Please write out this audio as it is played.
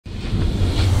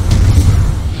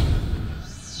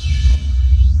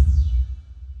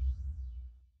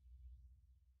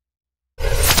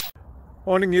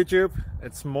Morning YouTube,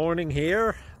 it's morning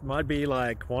here. It might be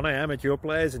like 1 a.m. at your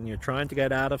place and you're trying to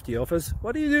get out of the office.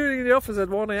 What are you doing in the office at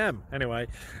 1 a.m? Anyway,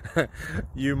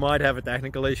 you might have a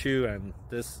technical issue and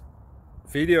this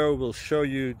video will show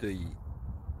you the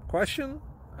question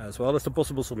as well as the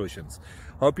possible solutions.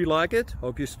 Hope you like it,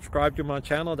 hope you subscribe to my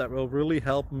channel. That will really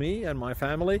help me and my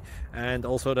family, and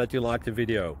also that you like the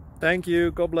video. Thank you,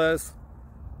 God bless.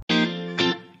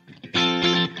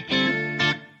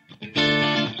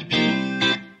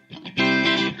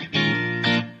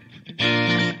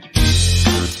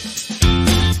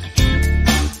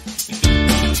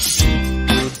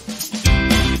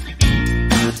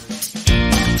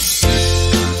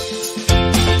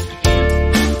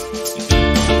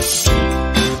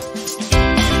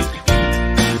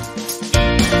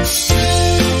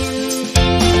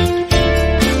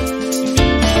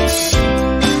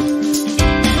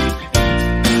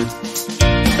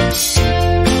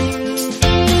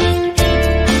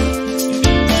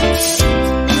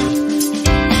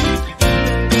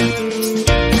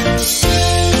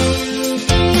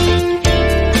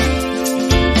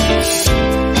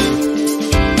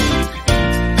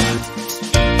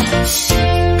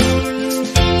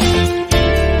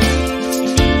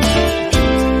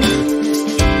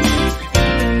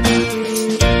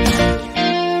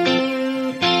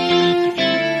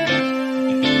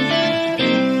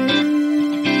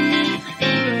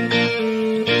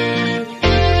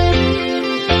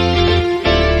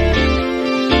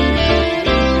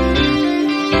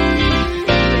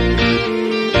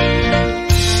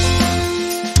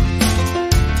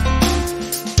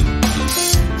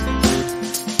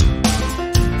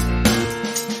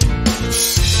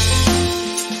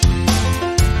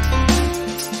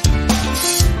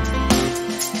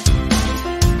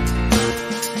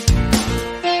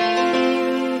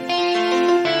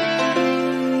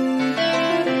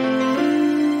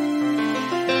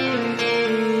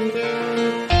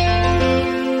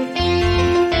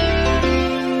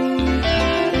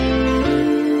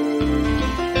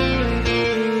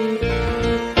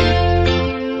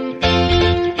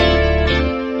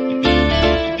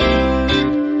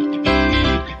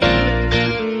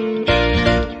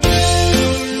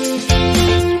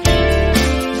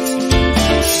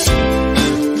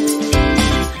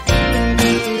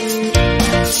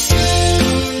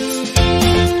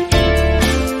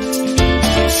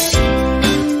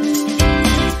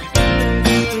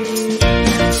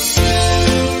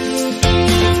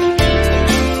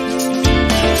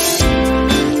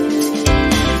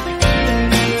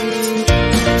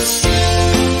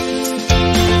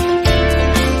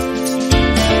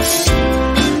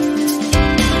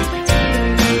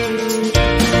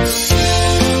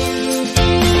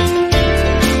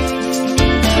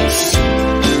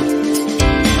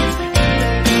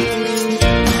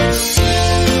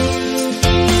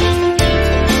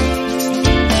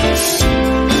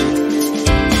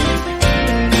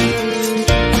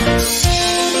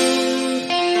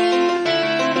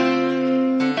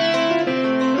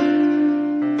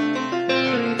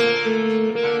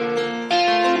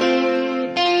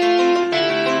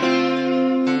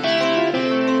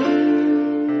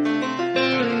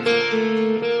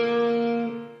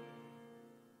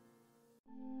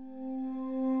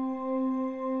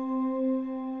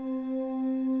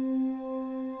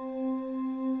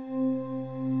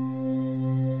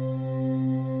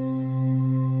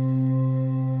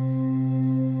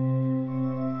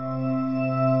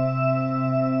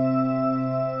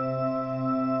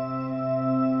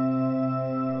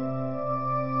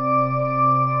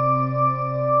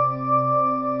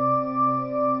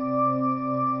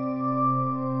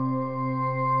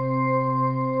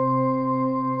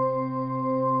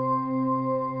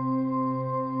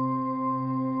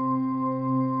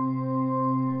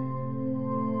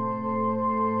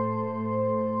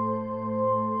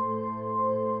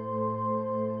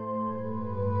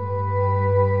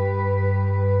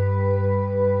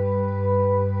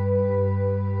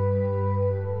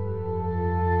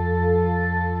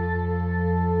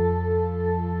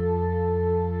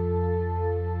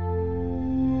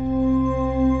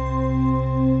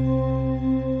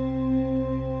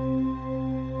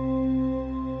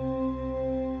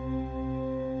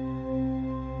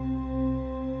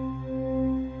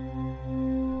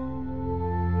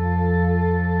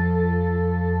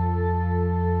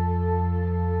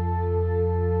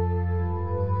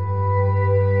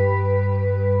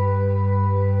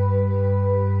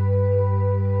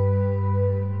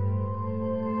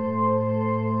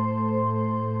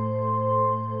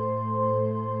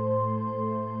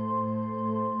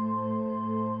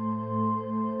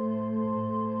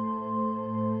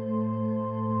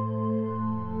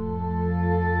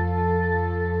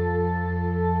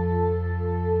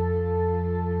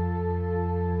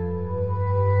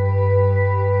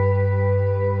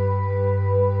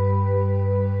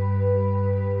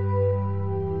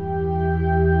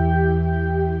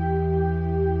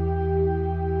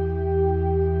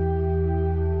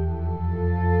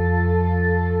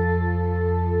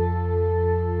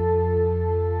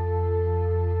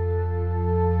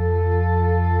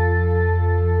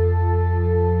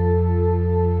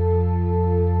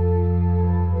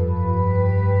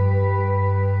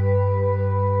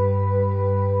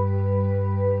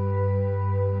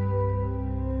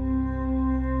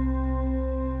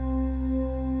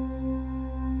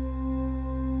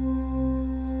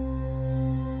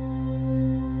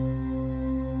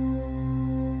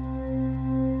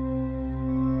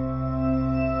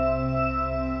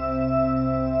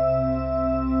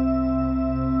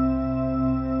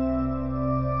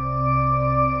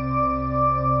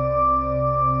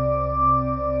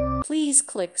 Please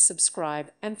click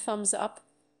subscribe and thumbs up.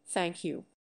 Thank you.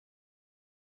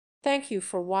 Thank you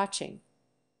for watching.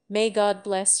 May God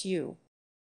bless you.